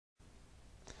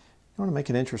I want to make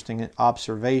an interesting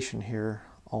observation here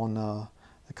on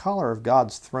the color of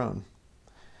God's throne.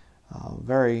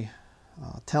 Very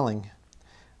telling.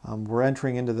 We're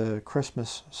entering into the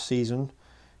Christmas season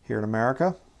here in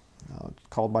America. It's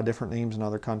called by different names in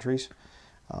other countries.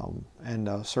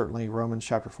 And certainly Romans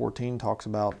chapter 14 talks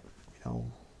about,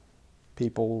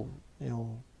 people,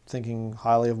 thinking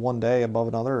highly of one day above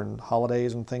another, and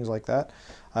holidays and things like that.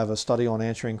 I have a study on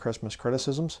answering Christmas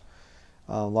criticisms.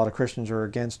 A lot of Christians are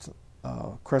against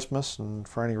Christmas and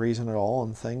for any reason at all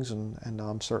and things, and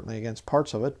I'm certainly against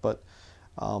parts of it, but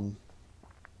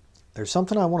there's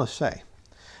something I want to say,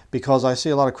 because I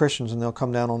see a lot of Christians and they'll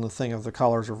come down on the thing of the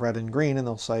colors of red and green, and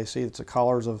they'll say, see, it's the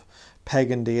colors of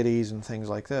pagan deities and things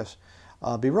like this.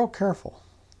 Be real careful.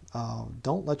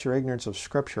 Don't let your ignorance of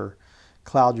Scripture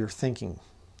cloud your thinking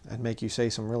and make you say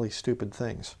some really stupid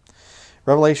things.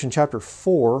 Revelation chapter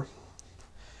 4,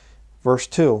 verse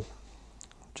 2.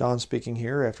 John speaking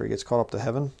here after he gets caught up to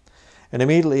heaven. And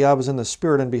immediately I was in the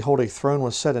Spirit, and behold, a throne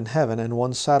was set in heaven, and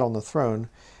one sat on the throne.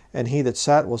 And he that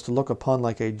sat was to look upon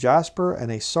like a jasper and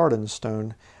a sardine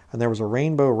stone. And there was a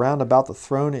rainbow round about the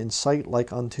throne, in sight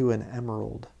like unto an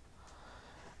emerald.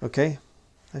 Okay?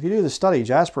 If you do the study,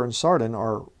 jasper and sardine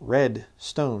are red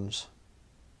stones.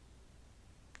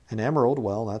 And emerald,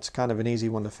 well, that's kind of an easy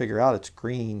one to figure out. It's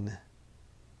green.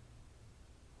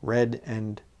 Red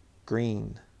and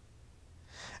green.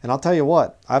 And I'll tell you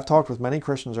what, I've talked with many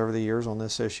Christians over the years on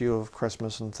this issue of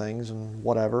Christmas and things and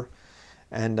whatever.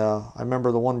 And I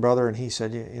remember the one brother, and he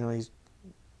said, he's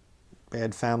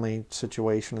bad family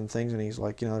situation and things, and he's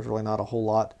like, there's really not a whole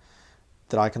lot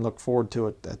that I can look forward to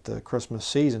at the Christmas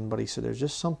season. But he said, there's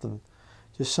just something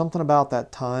about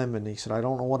that time. And he said, I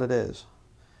don't know what it is.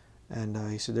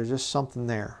 And he said, there's just something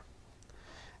there.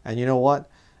 And you know what?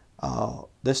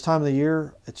 This time of the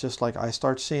year, it's just like I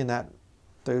start seeing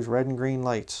those red and green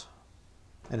lights.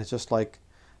 And it's just like,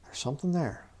 there's something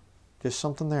there. Just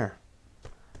something there.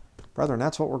 Brethren,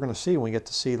 that's what we're going to see when we get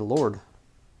to see the Lord.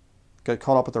 Get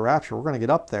caught up at the rapture. We're going to get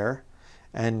up there.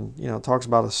 And, it talks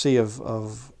about a sea of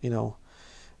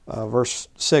verse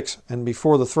 6. And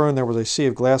before the throne there was a sea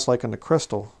of glass like unto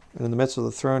crystal. And in the midst of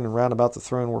the throne and round about the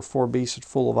throne were 4 beasts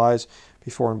full of eyes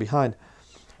before and behind.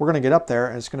 We're going to get up there,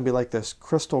 and it's going to be like this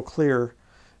crystal clear,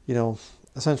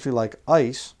 essentially like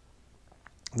ice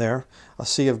there, a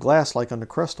sea of glass like unto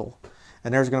crystal.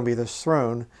 And there's going to be this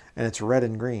throne, and it's red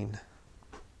and green.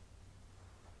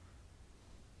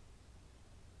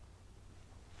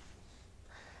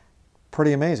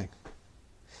 Pretty amazing.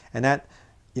 And that,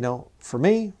 for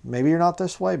me, maybe you're not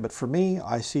this way, but for me,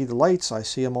 I see the lights, I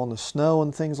see them on the snow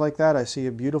and things like that. I see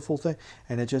a beautiful thing,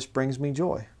 and it just brings me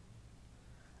joy.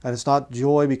 And it's not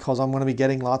joy because I'm going to be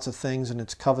getting lots of things and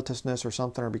it's covetousness or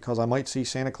something, or because I might see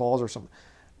Santa Claus or something.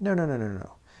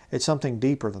 No. It's something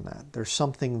deeper than that. There's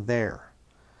something there.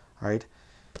 All right?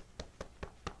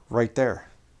 Right there.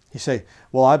 You say,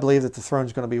 well, I believe that the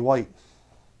throne's going to be white.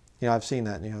 I've seen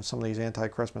that, some of these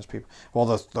anti-Christmas people. Well,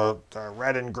 the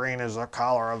red and green is the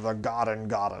color of the god and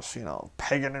goddess,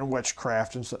 pagan and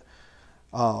witchcraft. And so,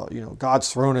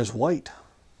 God's throne is white.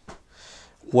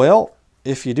 Well,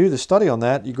 if you do the study on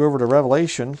that, you go over to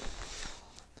Revelation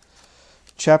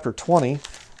chapter 20,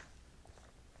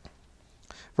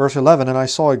 verse 11. And I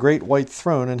saw a great white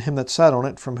throne, and him that sat on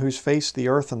it, from whose face the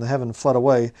earth and the heaven fled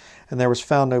away, and there was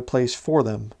found no place for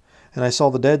them. And I saw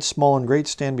the dead, small and great,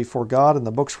 stand before God, and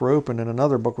the books were opened, and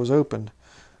another book was opened.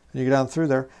 And you go down through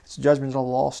there, it's the judgment of the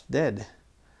lost dead.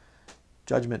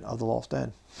 Judgment of the lost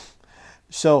dead.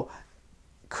 So,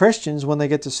 Christians, when they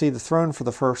get to see the throne for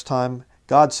the first time,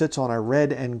 God sits on a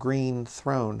red and green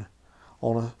throne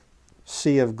on a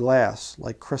sea of glass,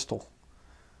 like crystal,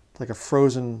 like a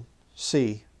frozen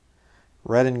sea,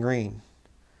 red and green.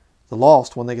 The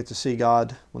lost, when they get to see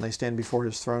God, when they stand before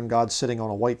His throne, God's sitting on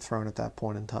a white throne at that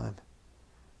point in time.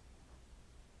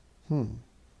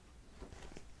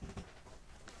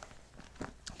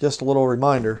 Just a little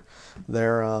reminder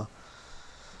there. I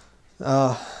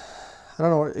don't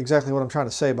know exactly what I'm trying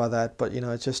to say by that, but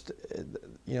it's just,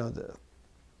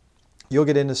 you'll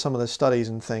get into some of the studies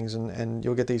and things, and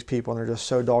you'll get these people, and they're just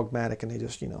so dogmatic, and they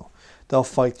just, they'll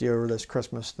fight you over this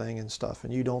Christmas thing and stuff,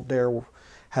 and you don't dare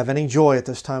have any joy at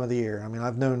this time of the year. I mean,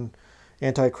 I've known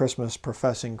anti-Christmas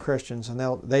professing Christians, and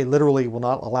they literally will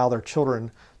not allow their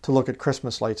children to look at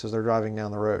Christmas lights as they're driving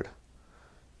down the road.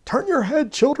 Turn your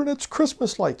head, children, it's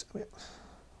Christmas lights. I mean,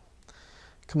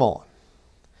 come on.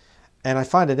 And I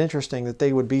find it interesting that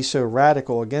they would be so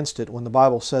radical against it when the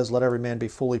Bible says, let every man be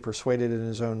fully persuaded in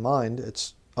his own mind.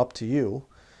 It's up to you.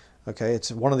 Okay,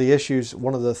 it's one of the issues,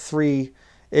 one of the 3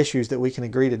 issues that we can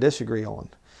agree to disagree on.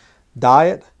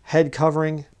 Diet, head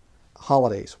covering,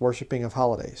 holidays, worshiping of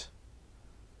holidays.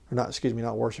 or not, excuse me,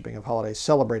 not worshiping of holidays,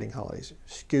 celebrating holidays.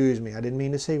 Excuse me, I didn't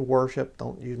mean to say worship.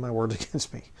 Don't use my words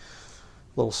against me.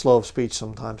 A little slow of speech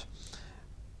sometimes.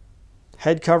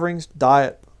 Head coverings,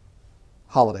 diet,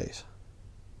 holidays.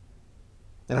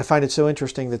 And I find it so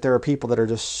interesting that there are people that are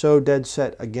just so dead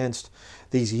set against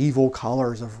these evil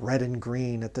colors of red and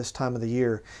green at this time of the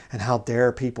year, and how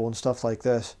dare people and stuff like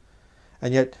this.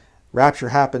 And yet, rapture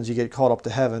happens, you get caught up to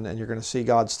heaven, and you're going to see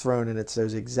God's throne, and it's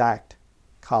those exact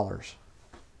colors.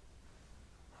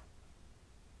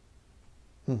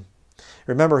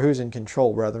 Remember who's in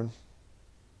control, brethren.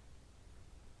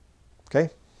 Okay?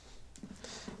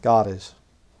 God is.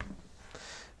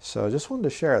 So I just wanted to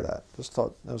share that. Just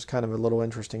thought that was kind of a little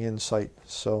interesting insight.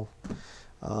 So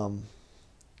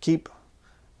keep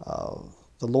the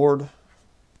Lord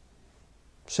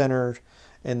centered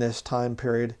in this time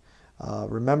period.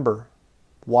 Remember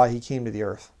why he came to the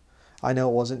earth. I know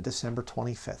it wasn't December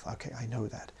 25th. Okay, I know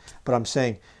that. But I'm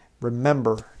saying,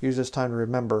 remember, use this time to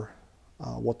remember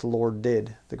what the Lord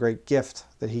did, the great gift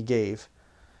that he gave.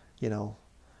 You know,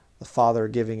 the Father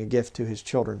giving a gift to his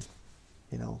children,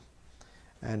 you know.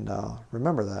 And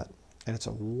remember that. And it's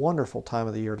a wonderful time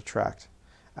of the year to tract.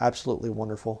 Absolutely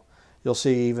wonderful. You'll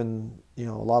see even, you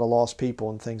know, a lot of lost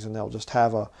people and things, and they'll just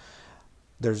have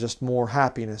there's just more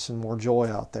happiness and more joy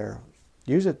out there.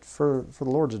 Use it for the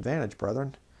Lord's advantage,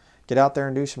 brethren. Get out there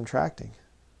and do some tracting.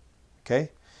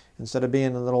 Okay? Instead of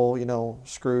being a little, you know,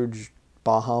 Scrooge,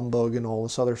 bah humbug and all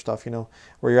this other stuff, you know,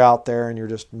 where you're out there and you're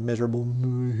just miserable.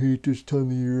 I hate this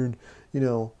time of year, and, you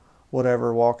know,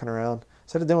 whatever, walking around.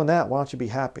 Instead of doing that, why don't you be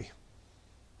happy?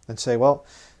 And say, well,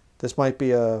 this might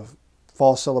be a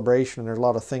false celebration, and there's a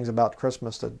lot of things about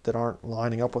Christmas that aren't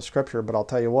lining up with Scripture, but I'll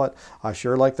tell you what, I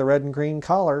sure like the red and green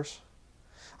colors.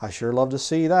 I sure love to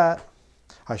see that.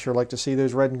 I sure like to see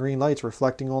those red and green lights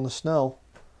reflecting on the snow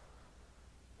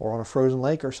or on a frozen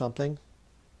lake or something.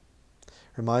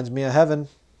 Reminds me of heaven,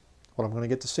 what I'm going to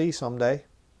get to see someday.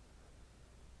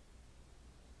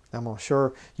 I'm going to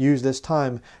sure use this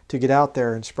time to get out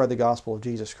there and spread the gospel of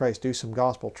Jesus Christ. Do some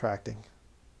gospel tracting.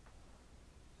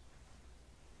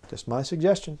 Just my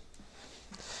suggestion.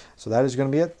 So that is going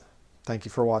to be it. Thank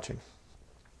you for watching.